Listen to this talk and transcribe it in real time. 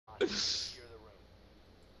Secure the room.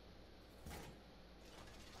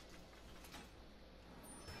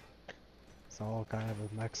 It's all kind of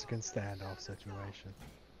a Mexican standoff situation.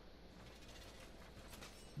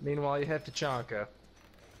 Meanwhile, you have Tachanka.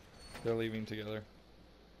 They're leaving together.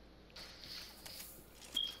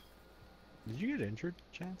 Did you get injured,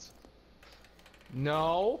 Chance?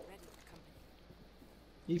 No!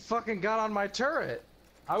 He fucking got on my turret!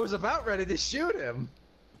 I was about ready to shoot him!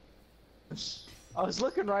 I was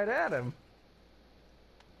looking right at him!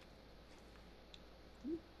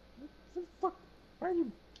 What the fuck? Why are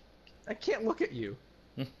you... I can't look at you!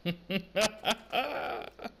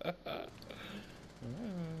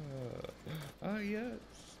 Yes.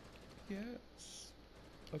 Yes.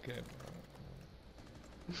 Okay.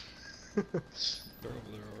 They're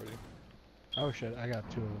over there already. Oh shit, I got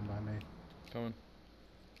 2 of them by me. Coming.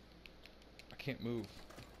 I can't move.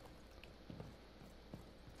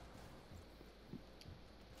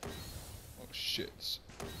 Oh shit.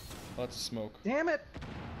 Lots of smoke. Damn it!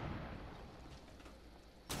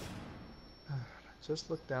 Just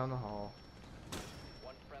look down the hall.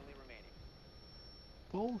 One friendly remaining.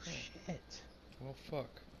 Bullshit. Well, fuck.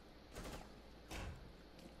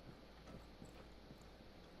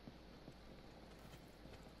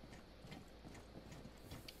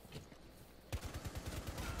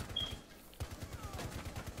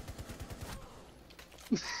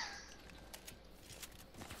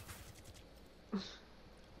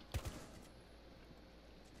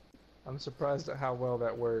 I'm surprised at how well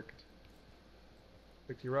that worked.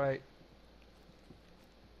 Picked you right.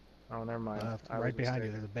 Oh, never mind. I was Right behind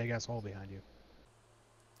you, mistaken. there's a big ass hole behind you.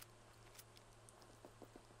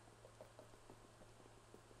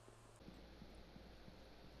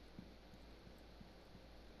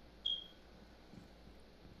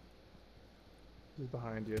 He's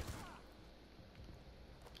behind you.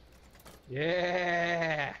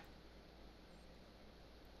 Yeah!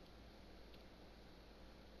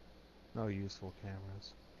 No useful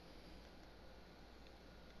cameras.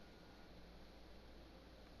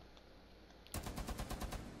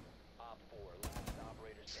 Op 4, last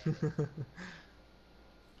operator standing.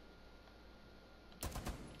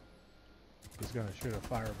 He's gonna shoot a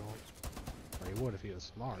firebolt. Or he would if he was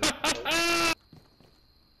smart.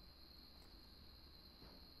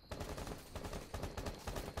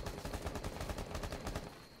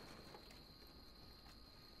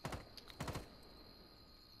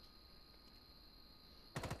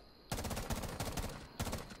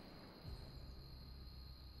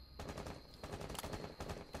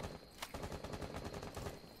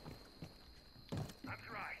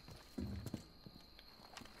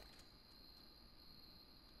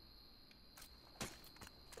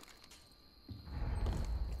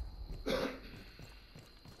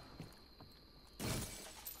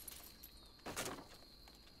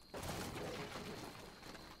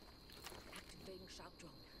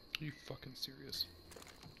 Are you fucking serious?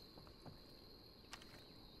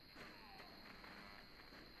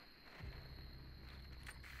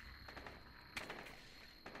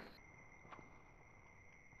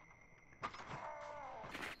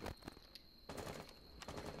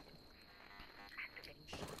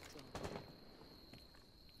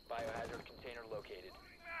 Biohazard container located.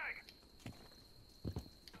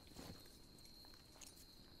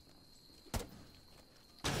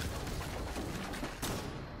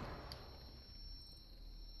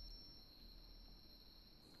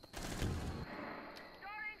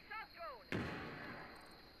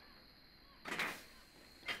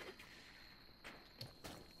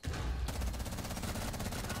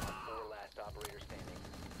 Four last operator standing.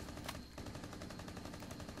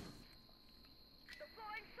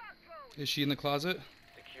 Is she in the closet?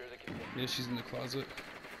 Secure the container. Yeah, she's in the closet.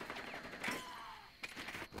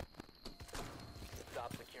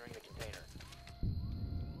 Stop securing the container.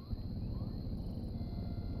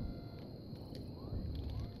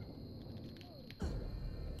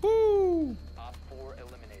 Woo! Op 4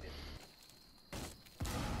 eliminated.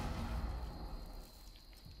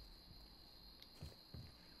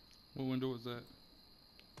 What window was that?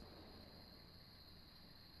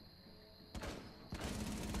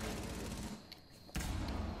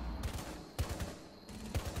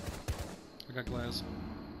 I got glass.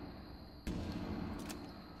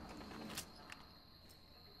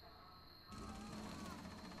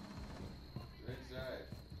 Inside.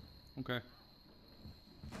 Okay.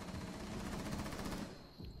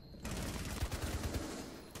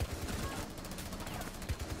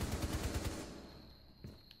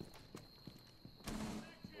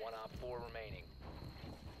 One Op 4 remaining.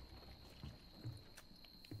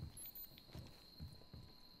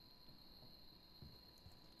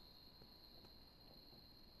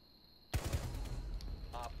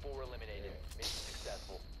 4 eliminated. Mission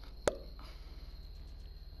successful.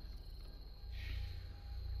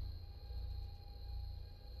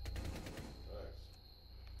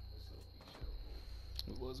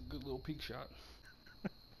 It was a good little peek shot.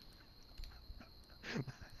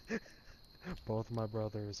 Both my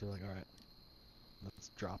brothers are like, alright, let's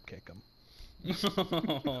drop kick him.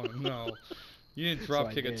 Oh no. You didn't So drop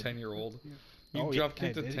I kick a did. 10-year-old. You Oh, drop yeah,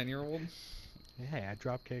 kicked I a did. 10-year-old? Hey, I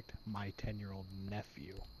drop kicked my 10-year-old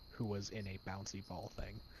nephew who was in a bouncy ball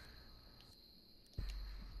thing.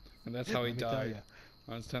 And that's how he Let me tell died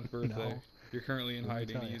ya. on his 10th birthday. No. You're currently in Let me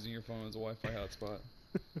hiding tell ya. using your phone as a Wi-Fi hotspot.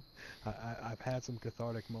 I've had some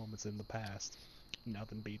cathartic moments in the past.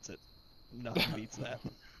 Nothing beats it. Nothing beats that.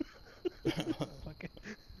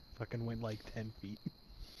 fucking went like 10 feet.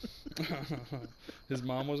 His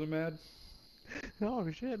mom wasn't mad? No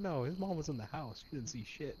shit, no. His mom was in the house. She didn't see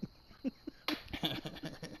shit.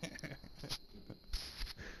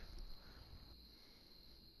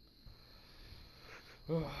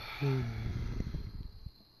 Setting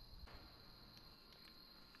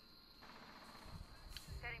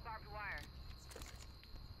barbed wire.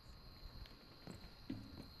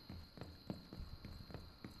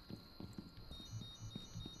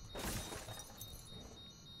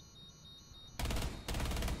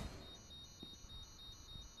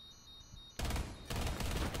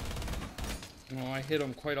 Well, I hit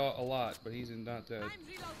him quite a lot, but he's not dead. I'm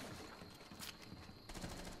reloading.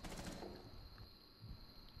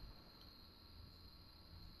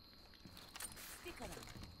 Stick around.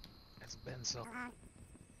 It's been so.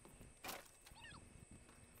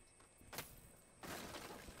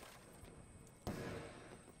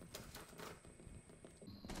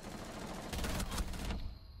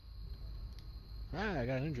 Ah, I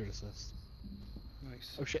got an injured assist.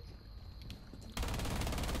 Nice. Oh shit.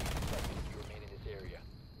 Seconds you remain in this area.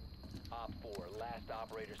 Op 4, last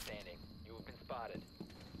operator standing. You have been spotted.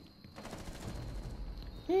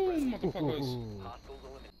 Woo, motherfuckers. Hostiles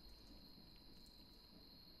eliminated.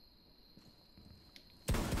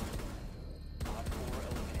 Op 4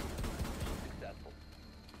 eliminated. Mission successful.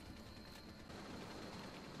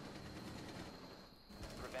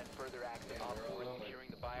 Prevent further access. Op 4 is securing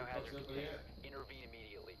the biohazard container. Intervene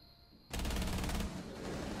immediately.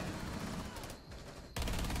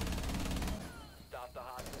 Stop the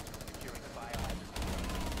hostiles from securing the biohazard container.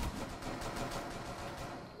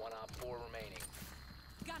 One Op 4 remaining.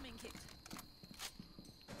 Gumming kit.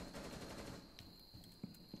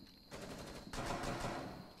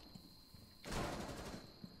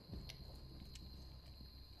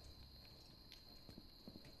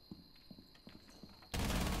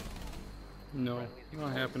 No,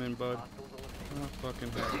 not happening, bud. Hostiles eliminated. Not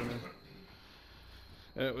fucking happening.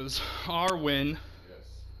 It was our win.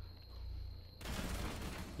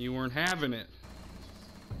 You weren't having it.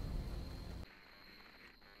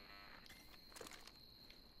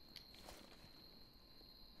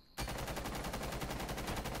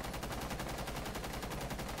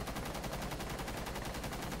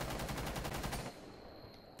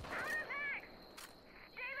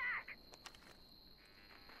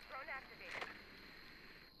 Drone activated.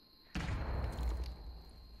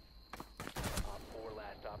 Op 4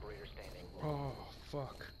 last operator standing. Oh,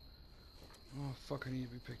 fuck. Oh, fuck, I need to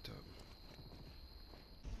be picked up.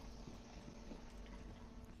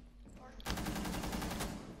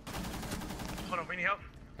 Hold on, we need help.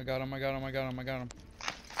 I got him, I got him, I got him, I got him.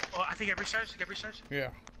 Oh, I think I recharged. Get recharged. Yeah,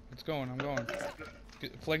 it's going, I'm going.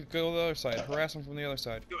 Flank, go to the other side. Harass him from the other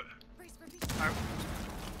side. Do it. Brace for beast. Alright.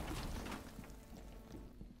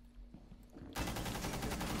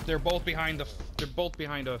 They're both behind the. They're both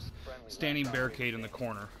behind us. Friendly Standing last barricade operator in the standing.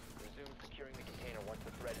 corner. Resume securing the container once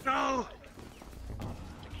the threat is No! neutralized.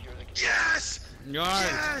 Secure the container. Yes!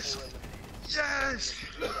 Guys! Yes! Yes!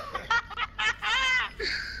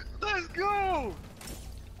 Let's go!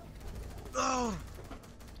 Oh!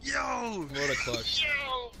 Yo! What a clutch.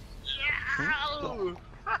 Yo! Yo!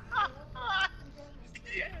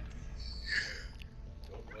 Yes!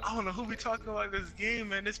 I don't know who we talking about this game,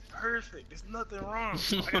 man. It's perfect. There's nothing wrong.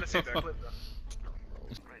 I gotta save that clip though.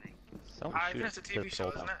 Some I shoot think it's a TV show,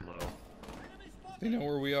 isn't it? low. They know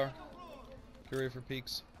where we are. Get ready for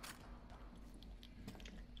peaks.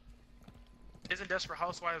 Isn't Desperate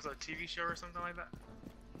Housewives a TV show or something like that?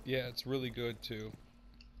 Yeah, it's really good too.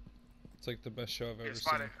 It's like the best show I've ever Yeah, seen.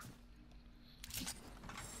 spotted.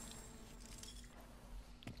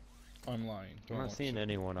 I'm lying. I'm Don't not watch seeing it.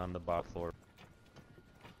 anyone on the bot floor.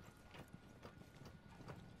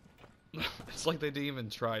 It's like they didn't even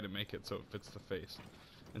try to make it so it fits the face.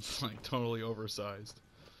 It's like totally oversized.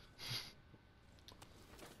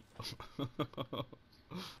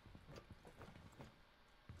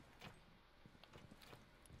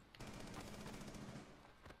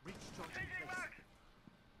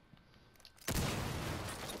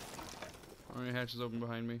 Second hatch is open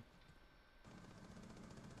behind me.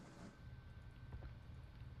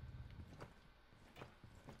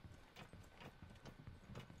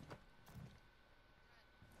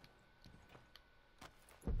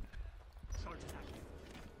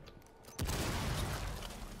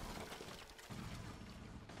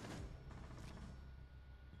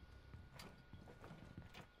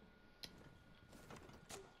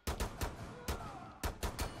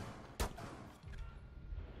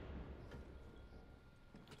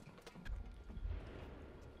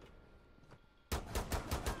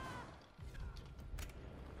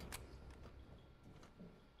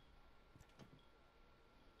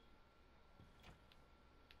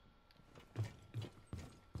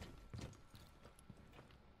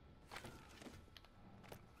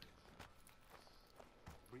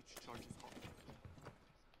 Breach charges hot.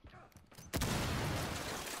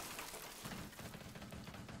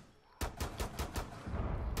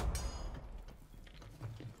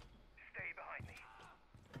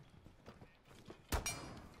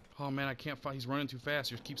 Oh man, I can't fight. He's running too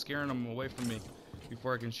fast. You keep scaring him away from me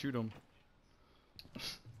before I can shoot him.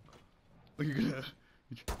 Oh, you're gonna.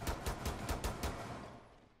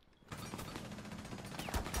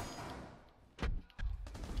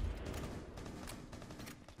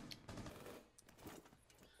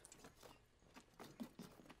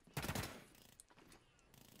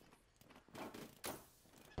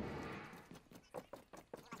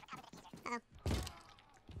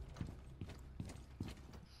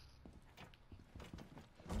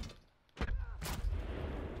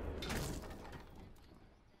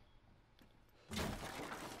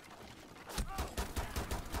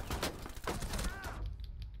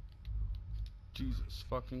 Jesus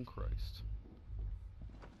fucking Christ.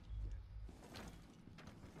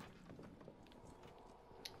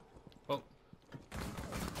 Oh.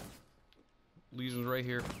 Legion's right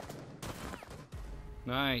here.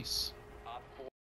 Nice.